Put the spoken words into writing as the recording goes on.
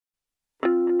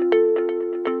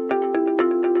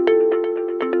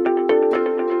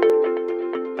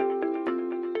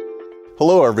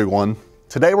Hello everyone.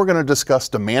 Today we're going to discuss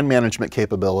demand management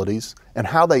capabilities and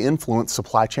how they influence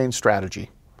supply chain strategy.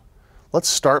 Let's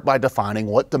start by defining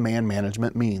what demand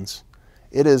management means.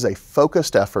 It is a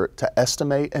focused effort to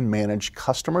estimate and manage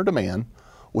customer demand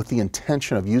with the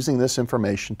intention of using this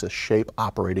information to shape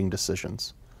operating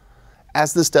decisions.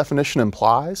 As this definition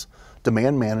implies,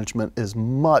 demand management is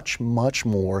much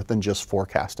more than just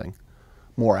forecasting.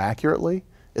 More accurately,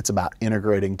 it's about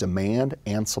integrating demand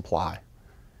and supply.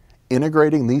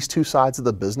 Integrating these two sides of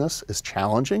the business is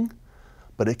challenging,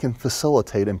 but it can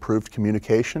facilitate improved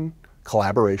communication,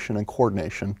 collaboration, and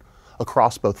coordination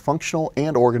across both functional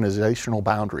and organizational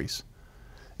boundaries.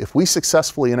 If we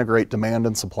successfully integrate demand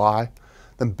and supply,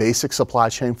 then basic supply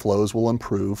chain flows will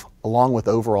improve along with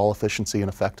overall efficiency and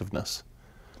effectiveness.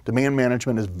 Demand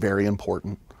management is very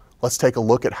important. Let's take a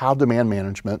look at how demand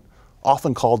management,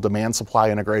 often called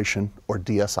demand-supply integration or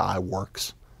DSI,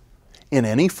 works. In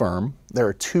any firm, there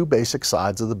are two basic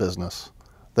sides of the business,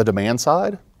 the demand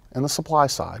side and the supply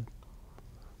side.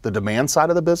 The demand side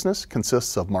of the business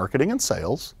consists of marketing and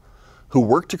sales, who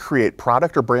work to create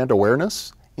product or brand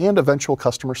awareness and eventual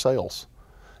customer sales.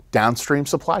 Downstream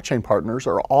supply chain partners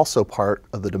are also part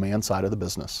of the demand side of the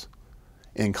business.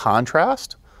 In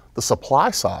contrast, the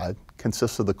supply side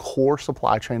consists of the core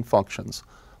supply chain functions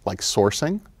like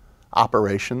sourcing,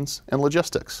 operations, and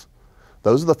logistics.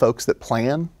 Those are the folks that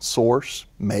plan, source,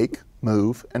 make,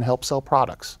 move, and help sell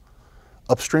products.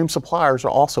 Upstream suppliers are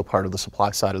also part of the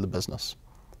supply side of the business.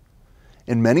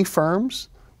 In many firms,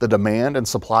 the demand and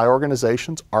supply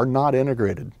organizations are not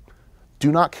integrated,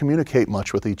 do not communicate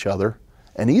much with each other,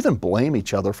 and even blame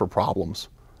each other for problems.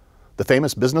 The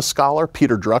famous business scholar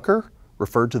Peter Drucker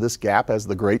referred to this gap as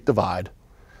the Great Divide,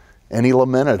 and he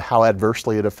lamented how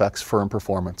adversely it affects firm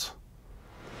performance.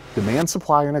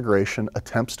 Demand-supply integration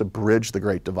attempts to bridge the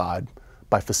Great Divide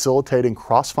by facilitating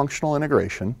cross-functional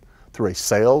integration through a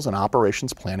sales and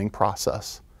operations planning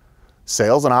process.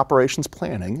 Sales and operations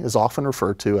planning is often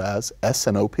referred to as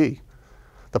SNOP.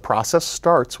 The process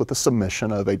starts with the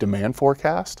submission of a demand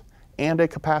forecast and a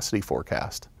capacity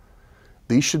forecast.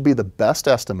 These should be the best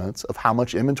estimates of how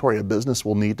much inventory a business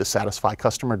will need to satisfy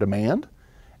customer demand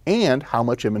and how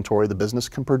much inventory the business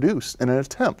can produce in an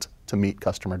attempt to meet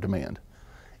customer demand.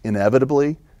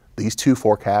 Inevitably, these two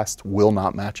forecasts will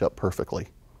not match up perfectly.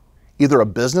 Either a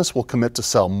business will commit to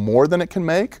sell more than it can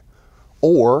make,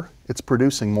 or it's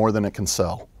producing more than it can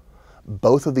sell.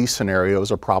 Both of these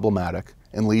scenarios are problematic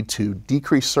and lead to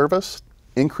decreased service,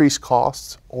 increased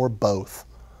costs, or both.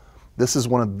 This is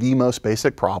one of the most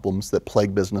basic problems that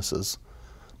plague businesses,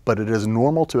 but it is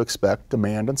normal to expect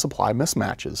demand and supply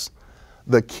mismatches.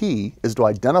 The key is to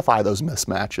identify those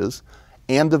mismatches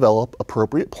and develop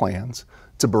appropriate plans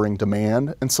to bring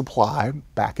demand and supply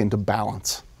back into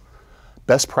balance.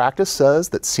 Best practice says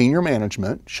that senior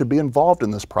management should be involved in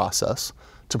this process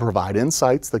to provide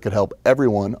insights that could help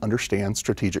everyone understand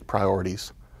strategic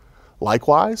priorities.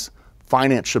 Likewise,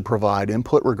 finance should provide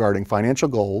input regarding financial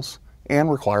goals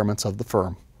and requirements of the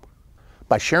firm.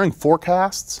 By sharing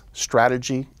forecasts,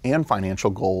 strategy, and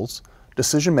financial goals,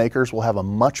 decision makers will have a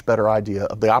much better idea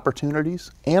of the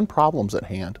opportunities and problems at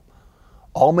hand.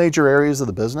 All major areas of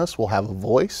the business will have a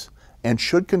voice and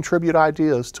should contribute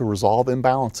ideas to resolve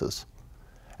imbalances.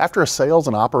 After a sales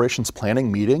and operations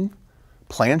planning meeting,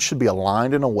 plans should be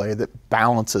aligned in a way that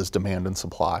balances demand and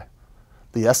supply.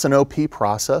 The SNOP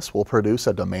process will produce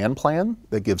a demand plan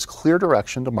that gives clear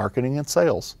direction to marketing and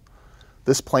sales.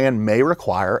 This plan may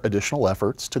require additional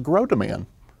efforts to grow demand,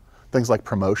 things like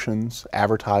promotions,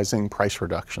 advertising, price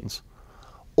reductions.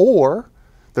 Or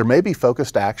there may be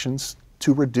focused actions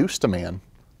to reduce demand,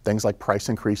 things like price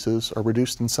increases or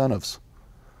reduced incentives.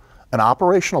 An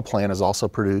operational plan is also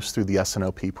produced through the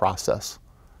SNOP process.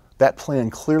 That plan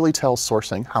clearly tells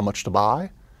sourcing how much to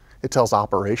buy, it tells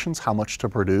operations how much to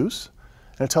produce,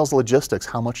 and it tells logistics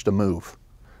how much to move.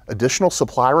 Additional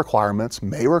supply requirements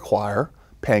may require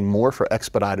paying more for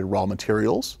expedited raw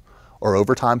materials, or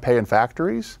overtime pay in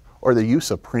factories, or the use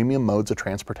of premium modes of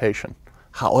transportation.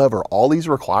 However, all these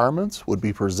requirements would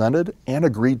be presented and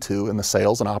agreed to in the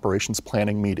sales and operations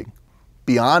planning meeting.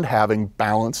 Beyond having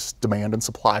balanced demand and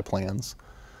supply plans,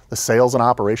 the sales and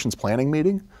operations planning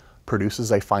meeting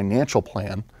produces a financial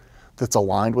plan that's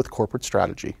aligned with corporate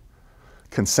strategy.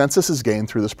 Consensus is gained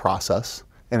through this process,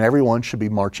 and everyone should be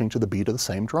marching to the beat of the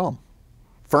same drum.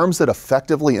 Firms that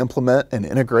effectively implement and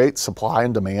integrate supply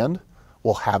and demand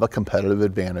will have a competitive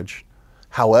advantage.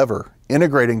 However,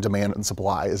 integrating demand and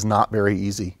supply is not very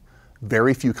easy.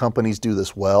 Very few companies do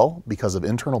this well because of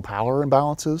internal power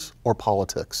imbalances or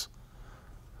politics.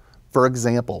 For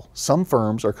example, some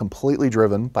firms are completely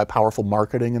driven by powerful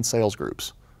marketing and sales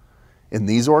groups. In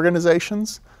these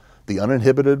organizations, The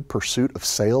uninhibited pursuit of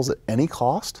sales at any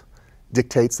cost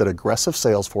dictates that aggressive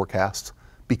sales forecasts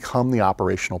become the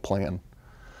operational plan.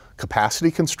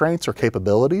 Capacity constraints or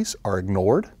capabilities are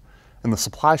ignored, and the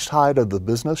supply side of the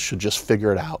business should just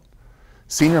figure it out.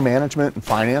 Senior management and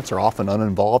finance are often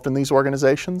uninvolved in these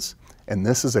organizations, and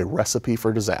this is a recipe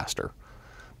for disaster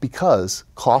because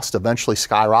costs eventually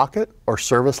skyrocket or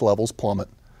service levels plummet.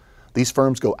 These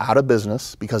firms go out of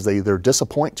business because they either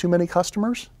disappoint too many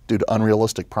customers due to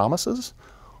unrealistic promises,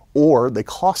 or they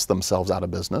cost themselves out of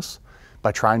business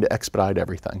by trying to expedite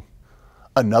everything.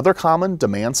 Another common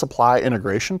demand-supply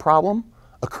integration problem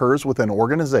occurs within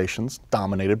organizations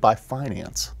dominated by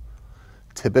finance.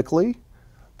 Typically,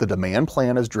 the demand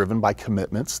plan is driven by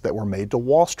commitments that were made to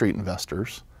Wall Street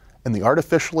investors, and the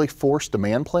artificially forced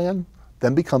demand plan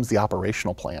then becomes the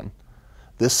operational plan.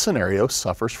 This scenario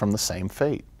suffers from the same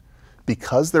fate.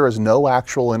 Because there is no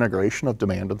actual integration of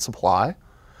demand and supply,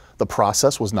 the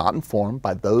process was not informed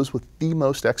by those with the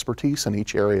most expertise in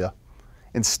each area.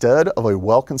 Instead of a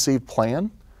well-conceived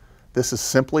plan, this is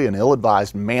simply an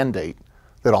ill-advised mandate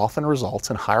that often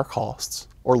results in higher costs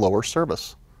or lower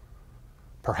service.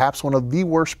 Perhaps one of the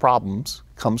worst problems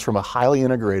comes from a highly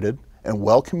integrated and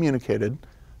well-communicated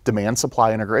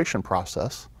demand-supply integration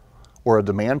process where a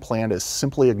demand plan is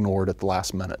simply ignored at the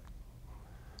last minute.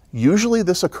 Usually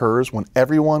this occurs when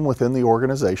everyone within the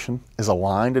organization is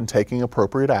aligned and taking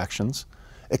appropriate actions,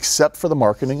 except for the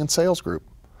marketing and sales group.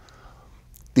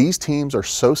 These teams are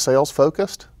so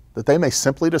sales-focused that they may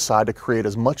simply decide to create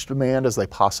as much demand as they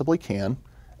possibly can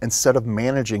instead of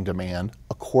managing demand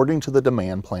according to the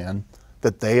demand plan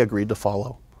that they agreed to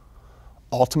follow.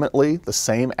 Ultimately, the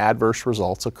same adverse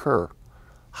results occur: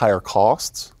 higher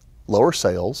costs, lower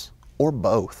sales, or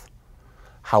both.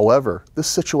 However, this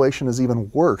situation is even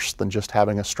worse than just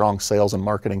having a strong sales and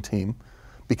marketing team,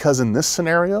 because in this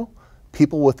scenario,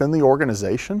 people within the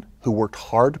organization who worked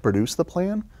hard to produce the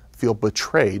plan feel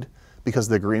betrayed because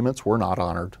the agreements were not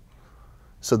honored.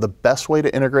 So the best way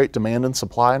to integrate demand and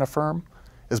supply in a firm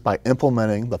is by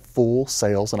implementing the full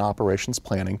sales and operations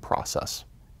planning process.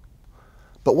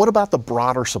 But what about the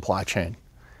broader supply chain?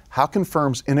 How can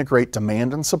firms integrate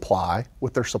demand and supply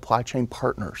with their supply chain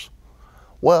partners?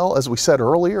 Well, as we said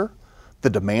earlier, the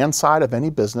demand side of any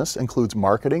business includes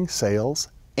marketing, sales,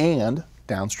 and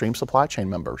downstream supply chain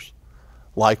members.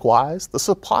 Likewise, the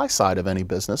supply side of any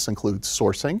business includes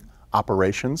sourcing,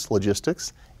 operations,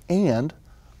 logistics, and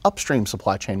upstream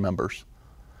supply chain members.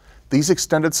 These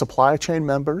extended supply chain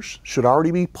members should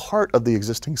already be part of the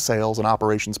existing sales and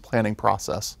operations planning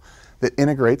process that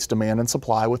integrates demand and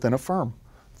supply within a firm.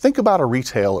 Think about a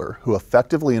retailer who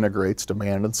effectively integrates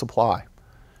demand and supply.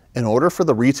 In order for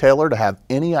the retailer to have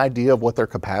any idea of what their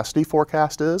capacity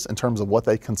forecast is in terms of what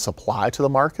they can supply to the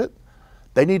market,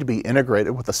 they need to be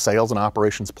integrated with the sales and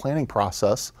operations planning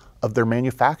process of their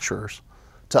manufacturers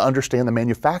to understand the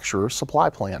manufacturer's supply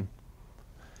plan.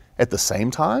 At the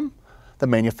same time, the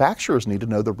manufacturers need to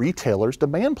know the retailer's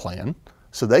demand plan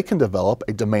so they can develop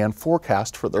a demand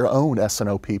forecast for their own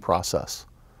S&OP process.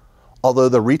 Although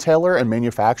the retailer and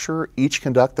manufacturer each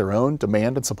conduct their own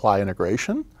demand and supply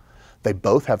integration, they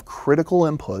both have critical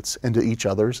inputs into each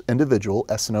other's individual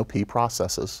S&OP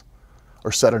processes.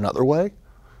 Or said another way,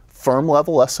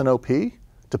 firm-level S&OP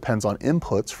depends on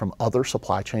inputs from other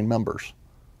supply chain members.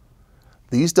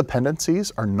 These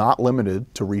dependencies are not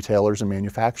limited to retailers and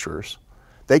manufacturers.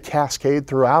 They cascade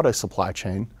throughout a supply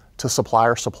chain to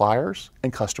suppliers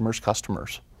and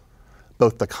customers.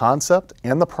 Both the concept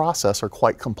and the process are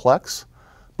quite complex,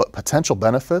 but potential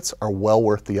benefits are well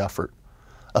worth the effort.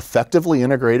 Effectively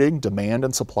integrating demand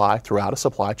and supply throughout a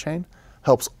supply chain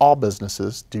helps all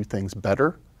businesses do things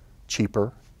better,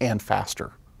 cheaper, and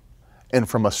faster. And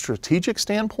from a strategic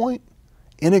standpoint,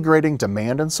 integrating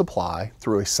demand and supply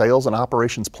through a sales and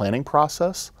operations planning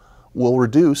process will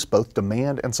reduce both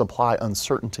demand and supply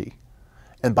uncertainty.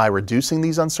 And by reducing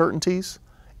these uncertainties,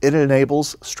 it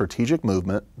enables strategic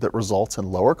movement that results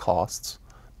in lower costs,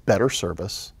 better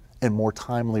service, and more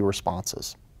timely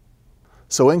responses.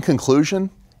 So in conclusion,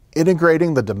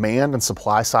 integrating the demand and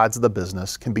supply sides of the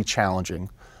business can be challenging,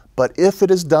 but if it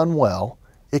is done well,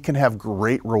 it can have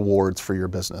great rewards for your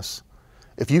business.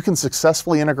 If you can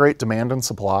successfully integrate demand and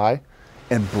supply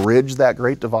and bridge that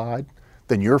great divide,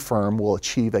 then your firm will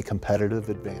achieve a competitive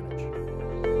advantage.